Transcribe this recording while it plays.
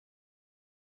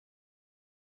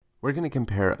We're going to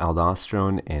compare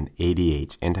aldosterone and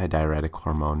ADH, antidiuretic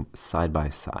hormone, side by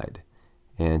side.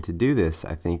 And to do this,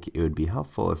 I think it would be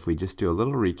helpful if we just do a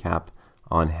little recap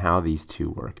on how these two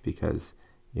work, because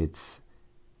it's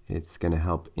going to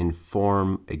help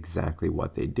inform exactly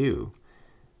what they do.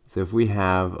 So if we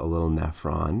have a little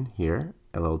nephron here,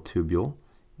 a little tubule,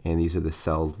 and these are the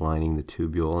cells lining the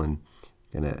tubule and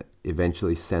going to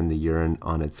eventually send the urine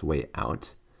on its way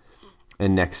out.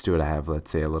 And next to it I have, let's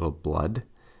say, a little blood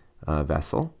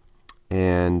vessel.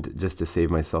 And just to save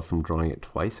myself from drawing it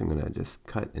twice, I'm going to just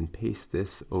cut and paste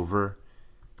this over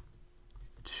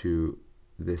to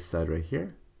this side right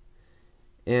here.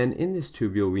 And in this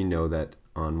tubule, we know that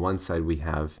on one side we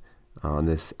have, on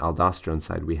this aldosterone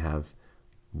side, we have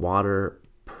water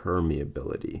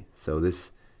permeability. So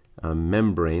this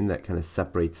membrane that kind of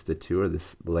separates the two, or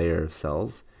this layer of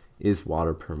cells, is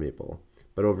water permeable.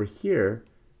 But over here,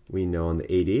 we know on the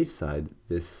ADH side,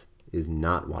 this is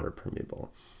not water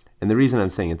permeable. And the reason I'm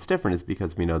saying it's different is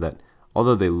because we know that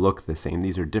although they look the same,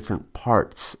 these are different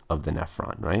parts of the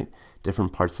nephron, right?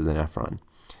 Different parts of the nephron.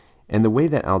 And the way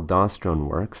that aldosterone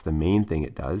works, the main thing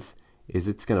it does, is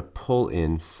it's going to pull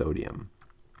in sodium.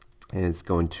 And it's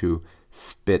going to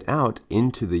spit out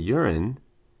into the urine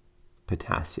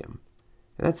potassium.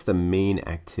 And that's the main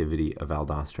activity of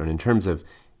aldosterone in terms of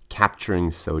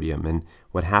capturing sodium. And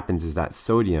what happens is that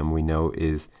sodium, we know,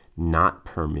 is not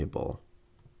permeable.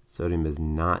 Sodium is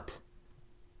not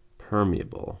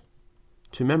permeable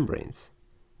to membranes,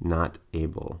 not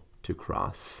able to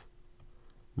cross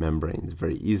membranes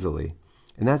very easily.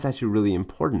 And that's actually really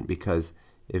important, because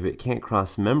if it can't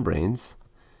cross membranes,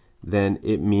 then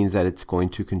it means that it's going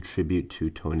to contribute to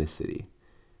tonicity,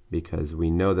 because we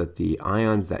know that the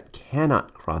ions that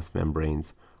cannot cross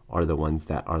membranes are the ones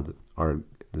that are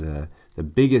the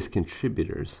biggest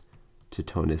contributors to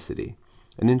tonicity.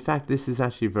 And in fact, this is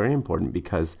actually very important,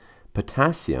 because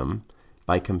potassium,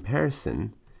 by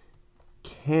comparison,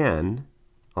 can,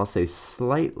 I'll say,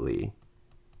 slightly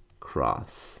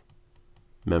cross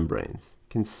membranes,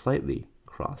 can slightly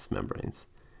cross membranes.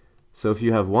 So if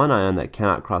you have one ion that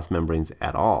cannot cross membranes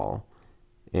at all,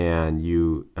 and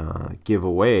you give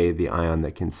away the ion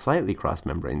that can slightly cross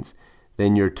membranes,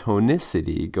 then your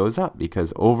tonicity goes up,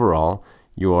 because overall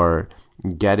you're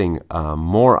getting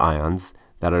more ions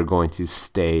that are going to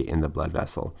stay in the blood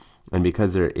vessel. And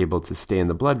because they're able to stay in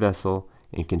the blood vessel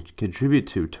and can contribute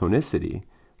to tonicity,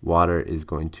 water is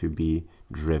going to be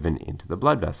driven into the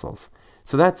blood vessels.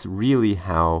 So that's really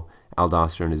how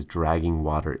aldosterone is dragging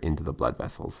water into the blood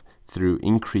vessels, through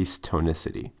increased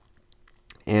tonicity.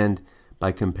 And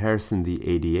by comparison, the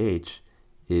ADH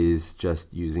is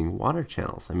just using water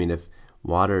channels. I mean, if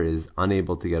water is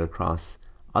unable to get across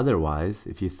otherwise,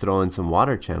 if you throw in some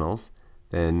water channels,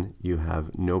 then you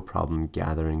have no problem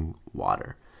gathering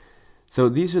water. So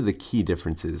these are the key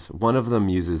differences. One of them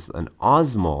uses an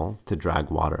osmol to drag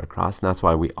water across, and that's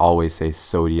why we always say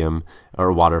sodium,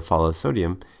 or water follows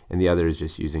sodium, and the other is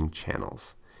just using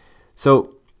channels.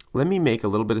 So let me make a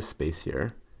little bit of space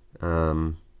here.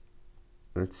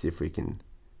 Let's see if we can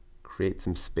create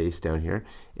some space down here.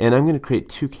 And I'm going to create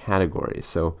two categories.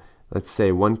 So let's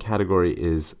say one category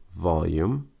is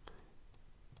volume,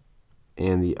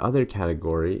 and the other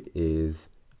category is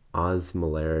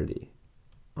osmolarity.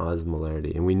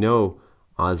 Osmolarity. And we know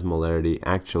osmolarity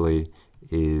actually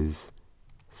is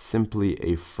simply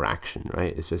a fraction,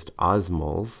 right? It's just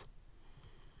osmoles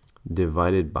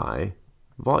divided by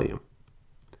volume.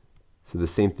 So the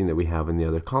same thing that we have in the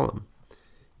other column.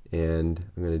 And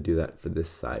I'm going to do that for this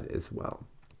side as well.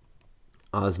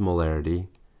 Osmolarity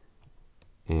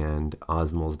and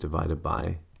osmoles divided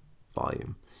by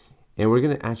volume. And we're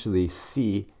going to actually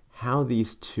see how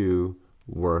these two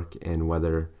work and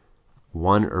whether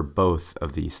one or both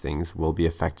of these things will be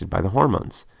affected by the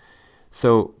hormones.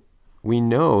 So we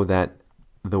know that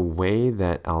the way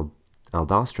that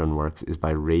aldosterone works is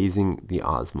by raising the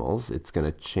osmoles. It's going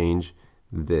to change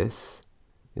this.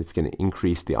 It's going to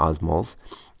increase the osmoles.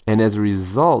 And as a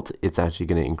result, it's actually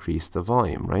going to increase the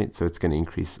volume, right? So it's going to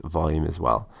increase volume as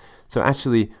well. So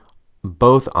actually,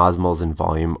 both osmoles and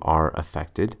volume are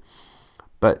affected.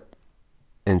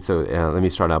 And so let me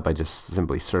start out by just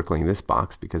simply circling this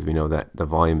box, because we know that the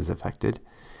volume is affected.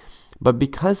 But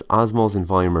because osmoles and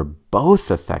volume are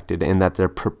both affected and that they're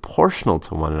proportional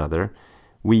to one another,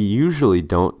 we usually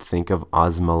don't think of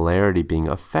osmolarity being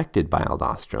affected by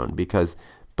aldosterone, because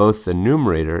both the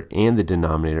numerator and the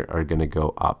denominator are going to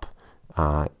go up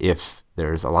if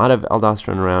there's a lot of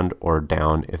aldosterone around, or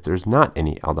down if there's not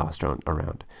any aldosterone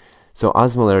around. So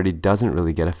osmolarity doesn't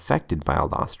really get affected by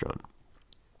aldosterone.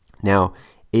 Now,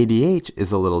 ADH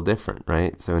is a little different,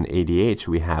 right? So in ADH,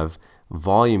 we have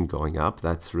volume going up.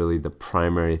 That's really the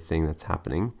primary thing that's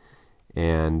happening.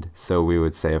 And so we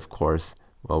would say, of course,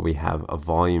 well, we have a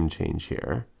volume change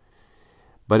here.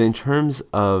 But in terms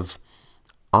of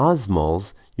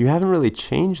osmoles, you haven't really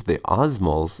changed the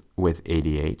osmoles with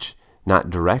ADH, not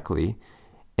directly.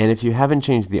 And if you haven't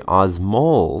changed the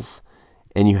osmoles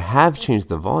and you have changed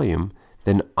the volume,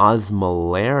 then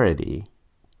osmolarity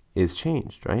is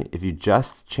changed, right? If you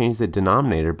just change the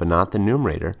denominator but not the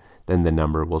numerator, then the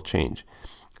number will change.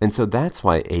 And so that's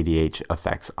why ADH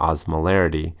affects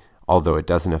osmolarity, although it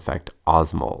doesn't affect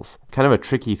osmoles. Kind of a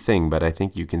tricky thing, but I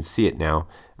think you can see it now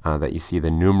that you see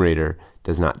the numerator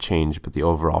does not change, but the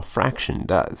overall fraction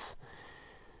does.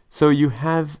 So you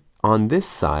have on this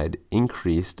side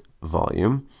increased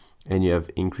volume, and you have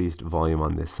increased volume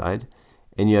on this side,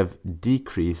 and you have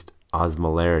decreased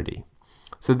osmolarity.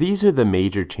 So these are the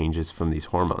major changes from these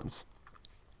hormones.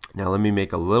 Now let me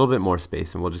make a little bit more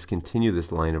space and we'll just continue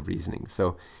this line of reasoning.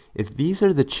 So if these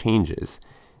are the changes,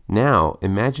 now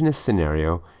imagine a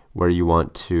scenario where you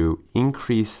want to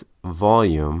increase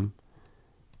volume.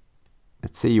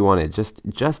 Let's say you want to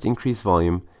just increase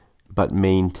volume, but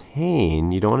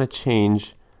maintain, you don't want to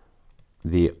change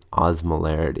the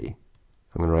osmolarity.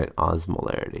 I'm going to write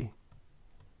osmolarity.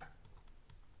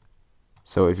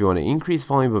 So if you want to increase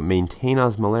volume but maintain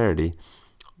osmolarity,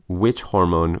 which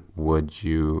hormone would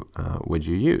you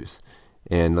use?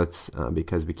 And let's,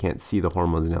 because we can't see the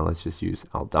hormones now, let's just use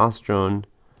aldosterone,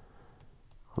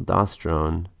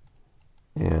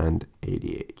 and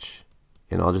ADH.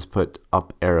 And I'll just put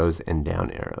up arrows and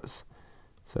down arrows.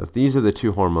 So if these are the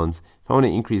two hormones, if I want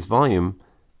to increase volume,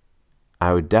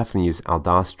 I would definitely use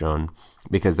aldosterone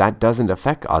because that doesn't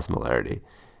affect osmolarity.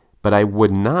 But I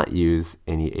would not use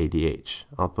any ADH.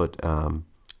 I'll put a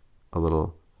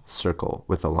little circle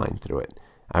with a line through it.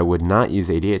 I would not use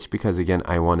ADH because, again,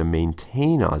 I want to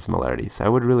maintain osmolarity. So I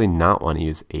would really not want to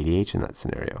use ADH in that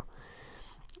scenario.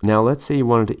 Now, let's say you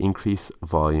wanted to increase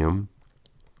volume,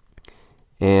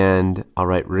 and I'll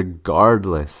write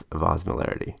regardless of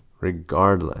osmolarity.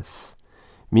 Regardless.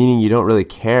 Meaning you don't really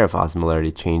care if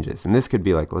osmolarity changes. And this could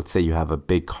be like, let's say you have a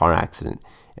big car accident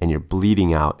and you're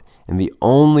bleeding out, and the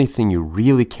only thing you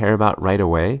really care about right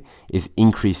away is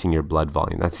increasing your blood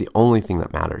volume. That's the only thing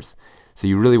that matters. So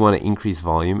you really want to increase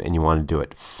volume and you want to do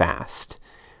it fast.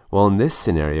 Well, in this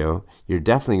scenario, you're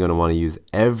definitely going to want to use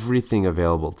everything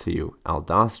available to you,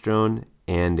 aldosterone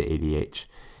and ADH.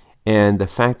 And the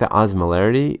fact that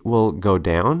osmolarity will go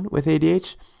down with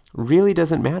ADH really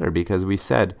doesn't matter because we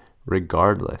said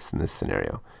regardless in this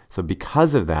scenario. So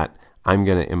because of that, I'm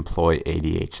going to employ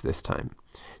ADH this time.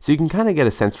 So you can kind of get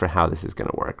a sense for how this is going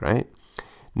to work, right?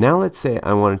 Now let's say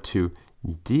I wanted to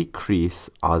decrease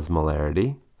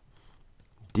osmolarity,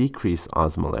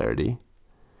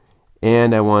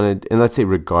 and and let's say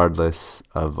regardless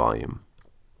of volume.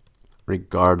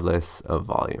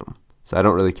 So I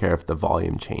don't really care if the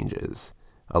volume changes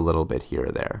a little bit here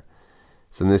or there.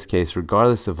 So in this case,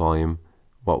 regardless of volume,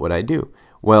 what would I do?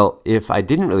 Well, if I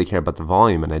didn't really care about the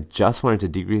volume and I just wanted to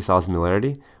decrease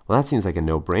osmolarity, well, that seems like a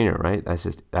no-brainer, right?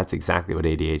 That's exactly what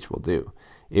ADH will do.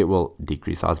 It will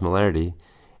decrease osmolarity.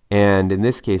 And in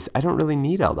this case, I don't really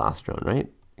need aldosterone, right?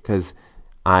 Because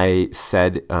I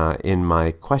said in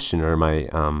my question or my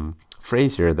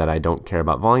phrase here that I don't care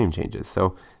about volume changes.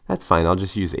 So that's fine. I'll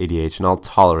just use ADH and I'll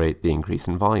tolerate the increase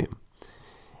in volume.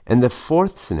 And the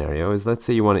fourth scenario is, let's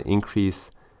say you want to increase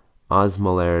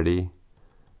osmolarity.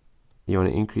 You want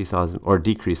to increase or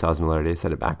decrease osmolarity. I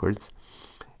said it backwards.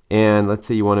 And let's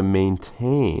say you want to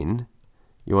maintain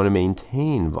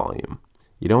volume.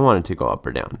 You don't want it to go up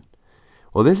or down.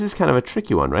 Well, this is kind of a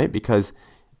tricky one, right? Because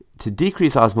to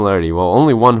decrease osmolarity, well,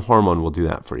 only one hormone will do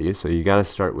that for you. So you got to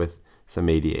start with some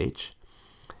ADH.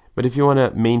 But if you want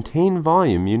to maintain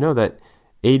volume, you know that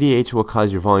ADH will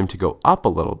cause your volume to go up a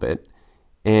little bit.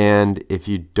 And if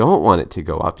you don't want it to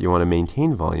go up, you want to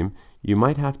maintain volume, you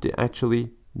might have to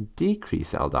actually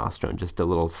decrease aldosterone just a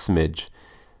little smidge.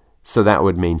 So that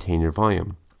would maintain your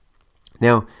volume.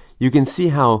 Now, you can see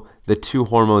how the two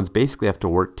hormones basically have to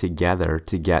work together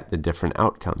to get the different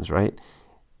outcomes, right?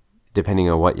 Depending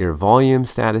on what your volume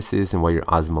status is and what your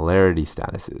osmolarity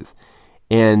status is.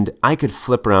 And I could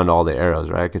flip around all the arrows,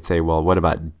 right? I could say, well, what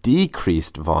about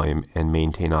decreased volume and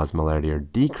maintain osmolarity, or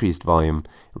decreased volume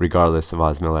regardless of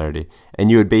osmolarity? And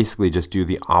you would basically just do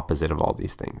the opposite of all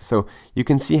these things. So you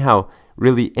can see how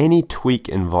really any tweak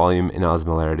in volume and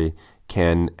osmolarity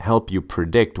can help you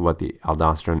predict what the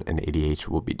aldosterone and ADH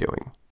will be doing.